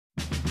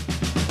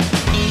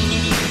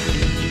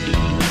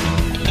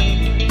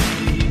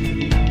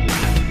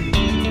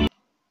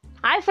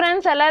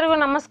Friends ಎಲ್ಲರಿಗೂ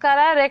ನಮಸ್ಕಾರ.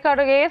 ರೇಖಾ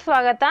ಅಡುಗೆಗೆ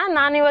ಸ್ವಾಗತ.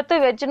 ನಾನು ಇವತ್ತು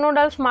ವೆಜ್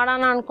ನೂಡಲ್ಸ್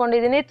ಮಾಡೋಣ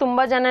ಅನ್ಕೊಂಡಿದ್ದೀನಿ.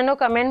 ತುಂಬ ಜನನು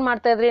ಕಮೆಂಟ್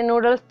ಮಾಡ್ತಾ ಇದ್ರಿ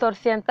ನೂಡಲ್ಸ್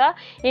ತೋರಿಸಿ ಅಂತ.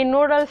 ಈ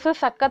ನೂಡಲ್ಸ್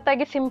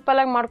ಸಖತ್ತಾಗಿ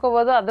ಸಿಂಪಲ್ ಆಗಿ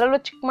ಮಾಡ್ಕೋಬೋದು. ಅದರಲ್ಲೂ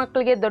ಚಿಕ್ಕ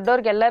ಮಕ್ಕಳಿಗೆ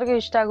ದೊಡ್ಡವ್ರಿಗೆ ಎಲ್ಲರಿಗೂ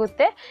ಇಷ್ಟ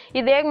ಆಗುತ್ತೆ.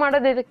 ಇದು ಹೇಗೆ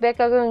ಮಾಡೋದು, ಇದಕ್ಕೆ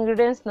ಬೇಕಾಗೋ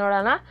ಇಂಗ್ರೀಡಿಯೆಂಟ್ಸ್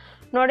ನೋಡೋಣ.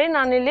 ನೋಡಿ,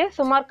 ನಾನಿಲ್ಲಿ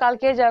ಸುಮಾರು 1/4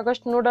 kg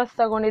ಆಗೋಷ್ಟು ನೂಡಲ್ಸ್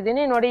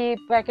ತೊಗೊಂಡಿದ್ದೀನಿ. ನೋಡಿ, ಈ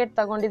ಪ್ಯಾಕೆಟ್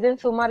ತೊಗೊಂಡಿದ್ದೀನಿ.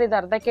 ಸುಮಾರು ಇದು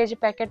 1/2 kg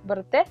ಪ್ಯಾಕೆಟ್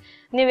ಬರುತ್ತೆ.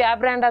 ನೀವು ಯಾವ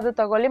ಬ್ರ್ಯಾಂಡ್ ಅದು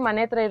ತೊಗೊಳ್ಳಿ,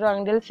 ಮನೆ ಹತ್ರ ಇರೋ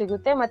ಅಂಗಡಿಯಲ್ಲಿ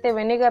ಸಿಗುತ್ತೆ. ಮತ್ತು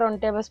vinegar 1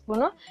 table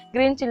spoon,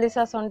 green chilli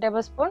sauce 1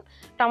 table spoon,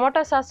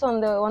 tomato sauce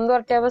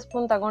 1.5 table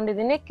spoon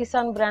ತೊಗೊಂಡಿದ್ದೀನಿ.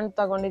 ಕಿಸಾನ್ ಬ್ರ್ಯಾಂಡ್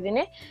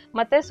ತೊಗೊಂಡಿದ್ದೀನಿ.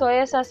 ಮತ್ತು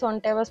ಸೋಯಾ ಸಾಸ್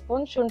 1 ಟೇಬಲ್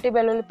ಸ್ಪೂನ್, ಶುಂಠಿ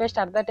ಬೆಳ್ಳುಳ್ಳಿ paste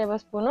 1/2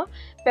 table spoon,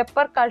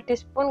 pepper 1/4 tea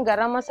spoon,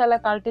 garam masala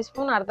 1/4 tea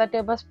spoon, 1/2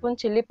 table spoon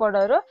chilli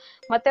powder,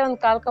 ಮತ್ತು ಒಂದು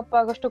 1/4 ಕಪ್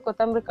ಆಗೋಷ್ಟು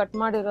ಕೊತ್ತಂಬರಿ ಕಟ್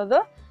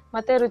ಮಾಡಿರೋದು,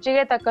 ಮತ್ತು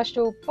ರುಚಿಗೆ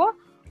ತಕ್ಕಷ್ಟು ಉಪ್ಪು,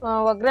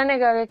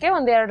 ಒಗ್ಗರಣೆಗೆ ಆಗೋಕ್ಕೆ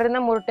 1 2 ರಿಂದ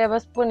 3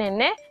 ಟೇಬಲ್ ಸ್ಪೂನ್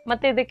ಎಣ್ಣೆ.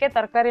 ಮತ್ತು ಇದಕ್ಕೆ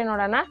ತರಕಾರಿ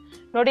ನೋಡೋಣ.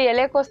 ನೋಡಿ,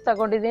 ಎಲೆಕೋಸು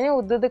ತಗೊಂಡಿದ್ದೀನಿ,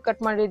 ಉದ್ದುದಕ್ಕೆ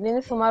ಕಟ್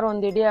ಮಾಡಿದ್ದೀನಿ, ಸುಮಾರು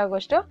 1 ಇಡಿ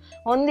ಆಗೋಷ್ಟು.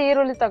 1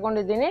 ಈರುಳ್ಳಿ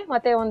ತಗೊಂಡಿದ್ದೀನಿ,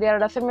 ಮತ್ತು 1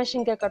 2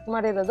 ಹಸಿಮೆಣಸಿನ್ಕಾಯಿ ಕಟ್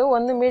ಮಾಡಿರೋದು,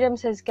 1 ಮೀಡಿಯಮ್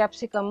ಸೈಜ್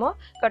ಕ್ಯಾಪ್ಸಿಕಮ್ಮು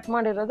ಕಟ್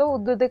ಮಾಡಿರೋದು,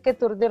 ಉದ್ದುದಕ್ಕೆ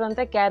ತುರಿದಿರೋಂಥ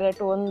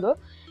ಕ್ಯಾರೆಟ್ 1.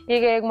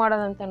 ಈಗ ಹೇಗೆ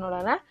ಮಾಡೋದಂತ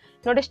ನೋಡೋಣ.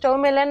 ನೋಡಿ,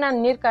 ಸ್ಟವ್ ಮೇಲೆ ನಾನು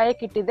ನೀರು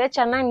ಕಾಯಕ್ಕೆ ಇಟ್ಟಿದ್ದೆ.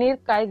 ಚೆನ್ನಾಗಿ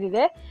ನೀರು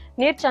ಕಾಯ್ದಿದೆ.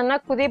 ನೀರು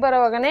ಚೆನ್ನಾಗಿ ಕುದಿ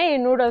ಬರೋವಾಗನೇ ಈ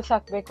ನೂಡಲ್ಸ್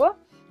ಹಾಕಬೇಕು.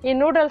 ಈ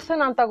ನೂಡಲ್ಸು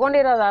ನಾನು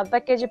ತೊಗೊಂಡಿರೋದು 1/2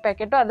 kg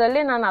ಪ್ಯಾಕೆಟು.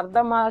 ಅದರಲ್ಲಿ ನಾನು ಅರ್ಧ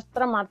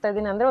ಮಾತ್ರ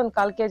ಮಾಡ್ತಾಯಿದ್ದೀನಿ, ಅಂದರೆ ಒಂದು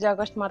 1/4 kg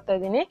ಆಗೋಷ್ಟು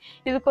ಮಾಡ್ತಾಯಿದ್ದೀನಿ.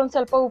 ಇದಕ್ಕೊಂದು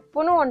ಸ್ವಲ್ಪ ಉಪ್ಪು,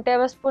 1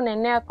 ಟೇಬಲ್ ಸ್ಪೂನ್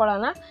ಎಣ್ಣೆ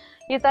ಹಾಕ್ಕೊಳ್ಳೋಣ.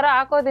 ಈ ಥರ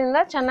ಹಾಕೋದ್ರಿಂದ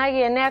ಚೆನ್ನಾಗಿ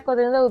ಎಣ್ಣೆ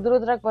ಹಾಕೋದ್ರಿಂದ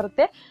ಉದ್ರಾಗಿ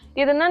ಬರುತ್ತೆ.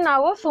 ಇದನ್ನು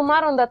ನಾವು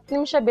ಸುಮಾರು ಒಂದು 10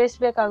 ನಿಮಿಷ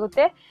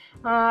ಬೇಯಿಸ್ಬೇಕಾಗುತ್ತೆ.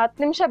 10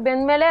 ನಿಮಿಷ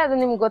ಬೆಂದಮೇಲೆ ಅದು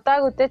ನಿಮ್ಗೆ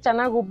ಗೊತ್ತಾಗುತ್ತೆ,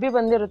 ಚೆನ್ನಾಗಿ ಉಬ್ಬಿ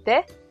ಬಂದಿರುತ್ತೆ.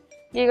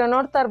 ಈಗ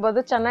ನೋಡ್ತಾ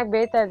ಇರ್ಬೋದು ಚೆನ್ನಾಗಿ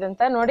ಬೇಯ್ತಾ ಇದೆ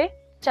ಅಂತ. ನೋಡಿ,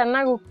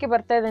 ಚೆನ್ನಾಗಿ ಉಕ್ಕಿ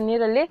ಬರ್ತಾ ಇದೆ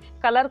ನೀರಲ್ಲಿ.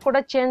 ಕಲರ್ ಕೂಡ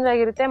ಚೇಂಜ್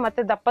ಆಗಿರುತ್ತೆ,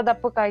 ಮತ್ತು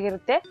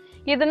ದಪ್ಪಕ್ಕಾಗಿರುತ್ತೆ.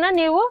 ಇದನ್ನು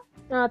ನೀವು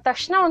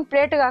ತಕ್ಷಣ ಒಂದು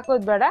ಪ್ಲೇಟಿಗೆ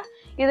ಹಾಕೋದು ಬೇಡ.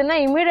 ಇದನ್ನು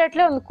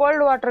ಇಮಿಡಿಯೇಟ್ಲಿ ಒಂದು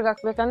ಕೋಲ್ಡ್ ವಾಟ್ರಿಗೆ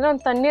ಹಾಕ್ಬೇಕಂದ್ರೆ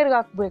ಒಂದು ತಣ್ಣೀರಿಗೆ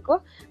ಹಾಕಬೇಕು.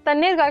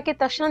 ತಣ್ಣೀರಿಗೆ ಹಾಕಿದ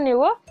ತಕ್ಷಣ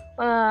ನೀವು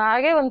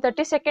ಹಾಗೆ ಒಂದು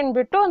 30 ಸೆಕೆಂಡ್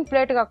ಬಿಟ್ಟು ಒಂದು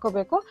ಪ್ಲೇಟ್ಗೆ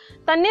ಹಾಕ್ಕೋಬೇಕು.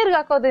 ತಣ್ಣೀರಿಗೆ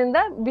ಹಾಕೋದ್ರಿಂದ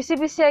ಬಿಸಿ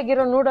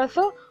ಬಿಸಿಯಾಗಿರೋ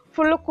ನೂಡಲ್ಸು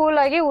ಫುಲ್ಲು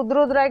ಕೂಲಾಗಿ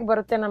ಉದ್ರಾಗಿ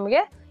ಬರುತ್ತೆ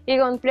ನಮಗೆ. ಈಗ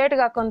ಒಂದು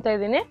ಪ್ಲೇಟ್ಗೆ ಹಾಕ್ಕೊತಾ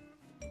ಇದ್ದೀನಿ.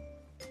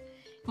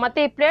 ಮತ್ತು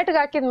ಈ ಪ್ಲೇಟ್ಗೆ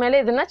ಹಾಕಿದ ಮೇಲೆ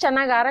ಇದನ್ನು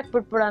ಚೆನ್ನಾಗಿ ಆರಕ್ಕೆ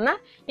ಬಿಟ್ಬಿಡೋಣ.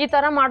 ಈ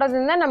ಥರ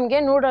ಮಾಡೋದ್ರಿಂದ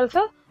ನಮಗೆ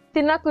ನೂಡಲ್ಸು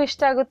ತಿನ್ನೋಕ್ಕೂ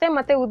ಇಷ್ಟ ಆಗುತ್ತೆ,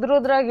 ಮತ್ತು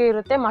ಉದ್ರಾಗಿ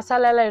ಇರುತ್ತೆ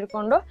ಮಸಾಲೆ ಎಲ್ಲ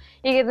ಇಟ್ಕೊಂಡು.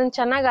 ಈಗ ಇದನ್ನು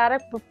ಚೆನ್ನಾಗಿ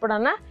ಆರಕ್ಕೆ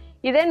ಬಿಟ್ಬಿಡೋಣ.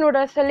 ಇದೇ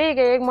ನೂಡಲ್ಸಲ್ಲಿ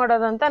ಈಗ ಹೇಗೆ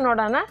ಮಾಡೋದು ಅಂತ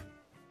ನೋಡೋಣ.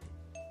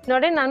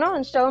 ನೋಡಿ, ನಾನು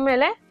ಒಂದು ಸ್ಟವ್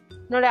ಮೇಲೆ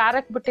ನೋಡಿ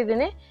ಆರಕ್ಕೆ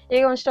ಬಿಟ್ಟಿದ್ದೀನಿ.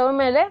 ಈಗ ಒಂದು ಸ್ಟವ್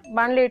ಮೇಲೆ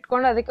ಬಾಣಲಿ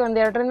ಇಟ್ಕೊಂಡು ಅದಕ್ಕೆ 1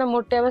 2 ರಿಂದ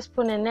 3 ಟೇಬಲ್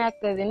ಸ್ಪೂನ್ ಎಣ್ಣೆ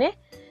ಹಾಕ್ತಾಯಿದ್ದೀನಿ.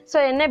 ಸೊ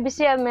ಎಣ್ಣೆ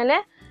ಬಿಸಿ ಆದಮೇಲೆ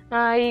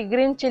ಈ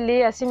ಗ್ರೀನ್ ಚಿಲ್ಲಿ,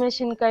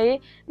 ಹಸಿಮೆಣ್ಸಿನ್ಕಾಯಿ,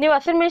 ನೀವು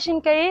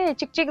ಹಸಿಮೆಣ್ಸಿನ್ಕಾಯಿ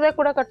ಚಿಕ್ಕದಾಗಿ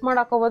ಕೂಡ ಕಟ್ ಮಾಡಿ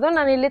ಹಾಕೋಬೋದು.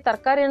 ನಾನು ಇಲ್ಲಿ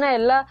ತರಕಾರಿನ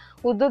ಎಲ್ಲ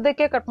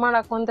ಉದ್ದುದಕ್ಕೆ ಕಟ್ ಮಾಡಿ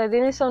ಹಾಕ್ಕೊತಾ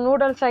ಇದ್ದೀನಿ. ಸೊ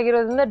ನೂಡಲ್ಸ್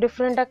ಆಗಿರೋದ್ರಿಂದ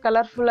ಡಿಫ್ರೆಂಟಾಗಿ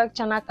ಕಲರ್ಫುಲ್ಲಾಗಿ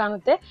ಚೆನ್ನಾಗಿ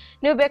ಕಾಣುತ್ತೆ.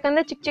 ನೀವು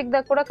ಬೇಕಂದರೆ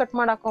ಚಿಕ್ಕದಾಗಿ ಕೂಡ ಕಟ್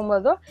ಮಾಡಿ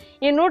ಹಾಕೊಬೋದು.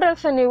 ಈ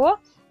ನೂಡಲ್ಸ್ ನೀವು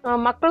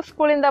ಮಕ್ಕಳು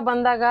ಸ್ಕೂಲಿಂದ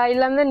ಬಂದಾಗ,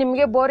 ಇಲ್ಲಾಂದರೆ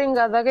ನಿಮಗೆ ಬೋರಿಂಗ್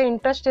ಆದಾಗ,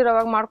 ಇಂಟ್ರೆಸ್ಟ್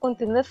ಇರೋವಾಗ ಮಾಡ್ಕೊಂಡು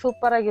ತಿಂದರೆ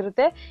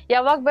ಸೂಪರಾಗಿರುತ್ತೆ.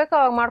 ಯಾವಾಗ ಬೇಕೋ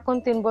ಅವಾಗ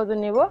ಮಾಡ್ಕೊಂಡು ತಿನ್ಬೋದು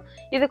ನೀವು.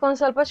 ಇದಕ್ಕೊಂದು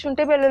ಸ್ವಲ್ಪ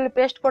ಶುಂಠಿ ಬೆಳ್ಳುಳ್ಳಿ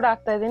ಪೇಸ್ಟ್ ಕೂಡ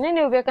ಹಾಕ್ತಾಯಿದ್ದೀನಿ.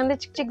 ನೀವು ಬೇಕಂದರೆ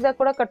ಚಿಕ್ಕದಾಗಿ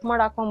ಕೂಡ ಕಟ್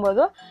ಮಾಡಿ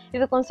ಹಾಕೊಬೋದು.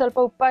 ಇದಕ್ಕೊಂದು ಸ್ವಲ್ಪ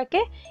ಉಪ್ಪು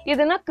ಹಾಕಿ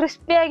ಇದನ್ನು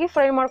ಕ್ರಿಸ್ಪಿಯಾಗಿ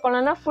ಫ್ರೈ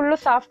ಮಾಡ್ಕೊಳ್ಳೋಣ. ಫುಲ್ಲು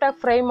ಸಾಫ್ಟಾಗಿ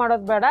ಫ್ರೈ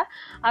ಮಾಡೋದು ಬೇಡ.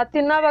 ಅದು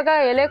ತಿನ್ನೋವಾಗ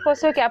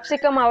ಎಲೆಕೋಸು,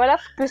 ಕ್ಯಾಪ್ಸಿಕಮ್ ಅವೆಲ್ಲ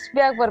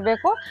ಕ್ರಿಸ್ಪಿಯಾಗಿ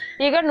ಬರಬೇಕು.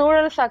 ಈಗ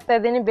ನೂಡಲ್ಸ್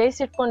ಹಾಕ್ತಾಯಿದ್ದೀನಿ,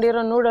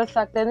 ಬೇಯಿಸಿಟ್ಕೊಂಡಿರೋ ನೂಡಲ್ಸ್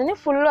ಹಾಕ್ತಾಯಿದ್ದೀನಿ.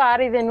 Full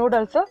ಆರಿದೆ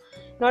noodles.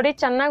 ನೋಡಿ,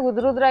 ಚೆನ್ನಾಗಿ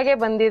ಉದ್ರಾಗೆ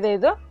ಬಂದಿದೆ.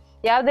 ಇದು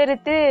ಯಾವುದೇ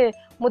ರೀತಿ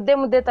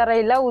ಮುದ್ದೆ ಥರ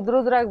ಇಲ್ಲ,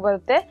 ಉದ್ರಾಗಿ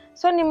ಬರುತ್ತೆ.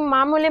 ಸೊ ನಿಮ್ಮ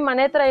ಮಾಮೂಲಿ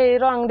ಮನೆ ಹತ್ರ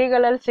ಇರೋ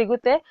ಅಂಗಡಿಗಳಲ್ಲಿ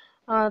ಸಿಗುತ್ತೆ,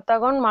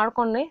 ತಗೊಂಡು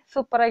ಮಾಡ್ಕೊಂಡು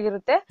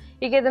ಸೂಪರಾಗಿರುತ್ತೆ.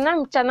 ಈಗ ಇದನ್ನು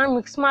ಚೆನ್ನಾಗಿ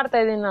ಮಿಕ್ಸ್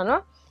ಮಾಡ್ತಾಯಿದ್ದೀನಿ ನಾನು.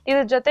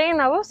 ಇದ್ರ ಜೊತೆಗೆ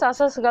ನಾವು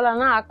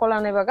ಸಾಸಸ್ಗಳನ್ನು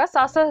ಹಾಕ್ಕೊಳ್ಳೋಣ. ಇವಾಗ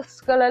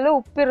ಸಾಸಸ್ಗಳಲ್ಲೂ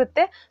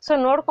ಉಪ್ಪಿರುತ್ತೆ, ಸೊ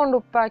ನೋಡ್ಕೊಂಡು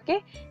ಉಪ್ಪು ಹಾಕಿ.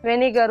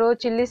 ವೆನಿಗರು,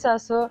 ಚಿಲ್ಲಿ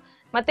ಸಾಸು,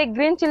 ಮತ್ತು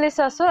ಗ್ರೀನ್ ಚಿಲ್ಲಿ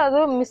ಸಾಸು ಅದು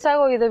ಮಿಸ್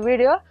ಆಗೋಗಿದೆ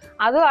ವಿಡಿಯೋ,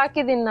 ಅದು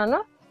ಹಾಕಿದ್ದೀನಿ ನಾನು.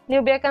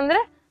 ನೀವು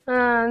ಬೇಕಂದರೆ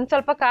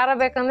ಸ್ವಲ್ಪ ಖಾರ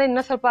ಬೇಕಂದರೆ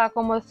ಇನ್ನೂ ಸ್ವಲ್ಪ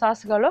ಹಾಕೊಬೋದು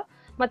ಸಾಸ್ಗಳು.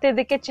 ಮತ್ತು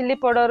ಇದಕ್ಕೆ chilli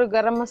powder,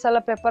 garam masala,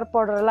 pepper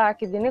powder ಎಲ್ಲ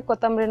ಹಾಕಿದ್ದೀನಿ.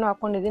 ಕೊತ್ತಂಬರಿನೂ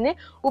ಹಾಕ್ಕೊಂಡಿದ್ದೀನಿ.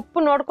 ಉಪ್ಪು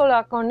ನೋಡ್ಕೊಂಡು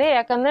ಹಾಕ್ಕೊಂಡು,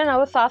 ಯಾಕಂದರೆ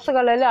ನಾವು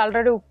ಸಾಸುಗಳಲ್ಲಿ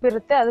ಆಲ್ರೆಡಿ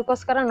ಉಪ್ಪಿರುತ್ತೆ,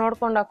 ಅದಕ್ಕೋಸ್ಕರ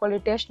ನೋಡ್ಕೊಂಡು ಹಾಕ್ಕೊಳ್ಳಿ,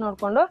 ಟೇಸ್ಟ್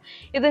ನೋಡಿಕೊಂಡು.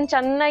 ಇದನ್ನು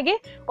ಚೆನ್ನಾಗಿ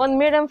ಒಂದು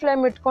ಮೀಡಿಯಮ್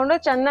ಫ್ಲೇಮ್ ಇಟ್ಕೊಂಡು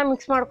ಚೆನ್ನಾಗಿ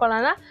ಮಿಕ್ಸ್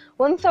ಮಾಡ್ಕೊಳ್ಳೋಣ.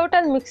 ಒಂದು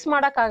ಸೌಟಲ್ಲಿ ಮಿಕ್ಸ್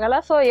ಮಾಡೋಕ್ಕಾಗಲ್ಲ,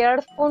 ಸೊ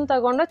 2 ಸ್ಪೂನ್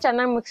ತೊಗೊಂಡು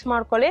ಚೆನ್ನಾಗಿ ಮಿಕ್ಸ್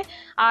ಮಾಡ್ಕೊಳ್ಳಿ.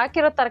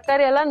 ಹಾಕಿರೋ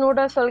ತರಕಾರಿ ಎಲ್ಲ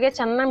ನೂಡಲ್ಸ್ ಒಳಗೆ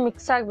ಚೆನ್ನಾಗಿ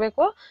ಮಿಕ್ಸ್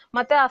ಆಗಬೇಕು.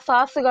 ಮತ್ತು ಆ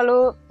ಸಾಸುಗಳು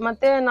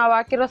ಮತ್ತು ನಾವು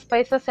ಹಾಕಿರೋ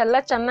ಸ್ಪೈಸಸ್ ಎಲ್ಲ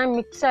ಚೆನ್ನಾಗಿ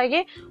ಮಿಕ್ಸ್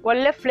ಆಗಿ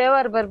ಒಳ್ಳೆ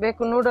ಫ್ಲೇವರ್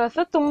ಬರಬೇಕು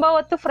ನೂಡಲ್ಸು. ತುಂಬ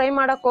ಹೊತ್ತು ಫ್ರೈ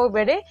ಮಾಡೋಕ್ಕೆ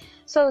ಹೋಗಬೇಡಿ.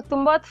 ಸೊ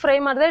ತುಂಬ ಹೊತ್ತು ಫ್ರೈ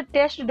ಮಾಡಿದ್ರೆ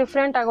ಟೇಸ್ಟ್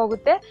ಡಿಫ್ರೆಂಟ್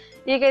ಆಗೋಗುತ್ತೆ.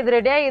 ಈಗ ಇದು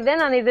ರೆಡಿಯಾಗಿದೆ.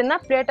 ನಾನು ಇದನ್ನು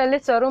ಪ್ಲೇಟಲ್ಲಿ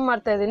ಸರ್ವ್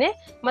ಮಾಡ್ತಾಯಿದ್ದೀನಿ.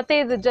 ಮತ್ತು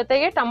ಇದ್ರ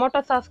ಜೊತೆಗೆ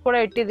ಟೊಮೊಟೊ ಸಾಸ್ ಕೂಡ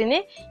ಇಟ್ಟಿದ್ದೀನಿ.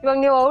 ಇವಾಗ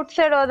ನೀವು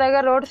ಔಟ್ಸೈಡ್ ಹೋದಾಗ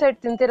ರೋಡ್ ಸೈಡ್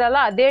ತಿಂತೀರಲ್ಲ,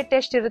 ಅದೇ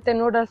ಟೇಸ್ಟ್ ಇರುತ್ತೆ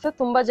ನೂಡಲ್ಸು.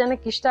 ತುಂಬ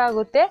ಜನಕ್ಕೆ ಇಷ್ಟ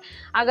ಆಗುತ್ತೆ.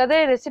 ಹಾಗಾದರೆ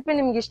ರೆಸಿಪಿ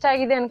ನಿಮ್ಗೆ ಇಷ್ಟ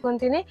ಆಗಿದೆ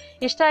ಅಂದ್ಕೊತೀನಿ.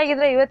 ಇಷ್ಟ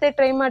ಆಗಿದ್ರೆ ಇವತ್ತೇ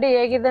ಟ್ರೈ ಮಾಡಿ,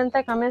 ಹೇಗಿದೆ ಅಂತ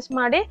ಕಮೆಂಟ್ಸ್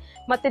ಮಾಡಿ,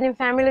 ಮತ್ತು ನಿಮ್ಮ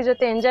ಫ್ಯಾಮಿಲಿ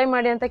ಜೊತೆ ಎಂಜಾಯ್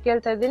ಮಾಡಿ ಅಂತ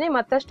ಕೇಳ್ತಾ ಇದ್ದೀನಿ.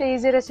 ಮತ್ತಷ್ಟು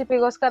ಈಸಿ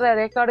ರೆಸಿಪಿಗೋಸ್ಕರ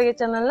ರೇಖಾ ಅಡುಗೆ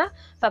ಚಾನಲ್ನ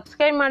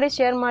ಸಬ್ಸ್ಕ್ರೈಬ್ ಮಾಡಿ,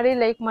 ಶೇರ್ ಮಾಡಿ,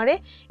 ಲೈಕ್ ಮಾಡಿ.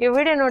 ಈ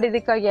ವಿಡಿಯೋ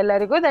ನೋಡಿದ್ದಕ್ಕಾಗಿ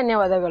ಎಲ್ಲರಿಗೂ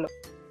ಧನ್ಯವಾದಗಳು.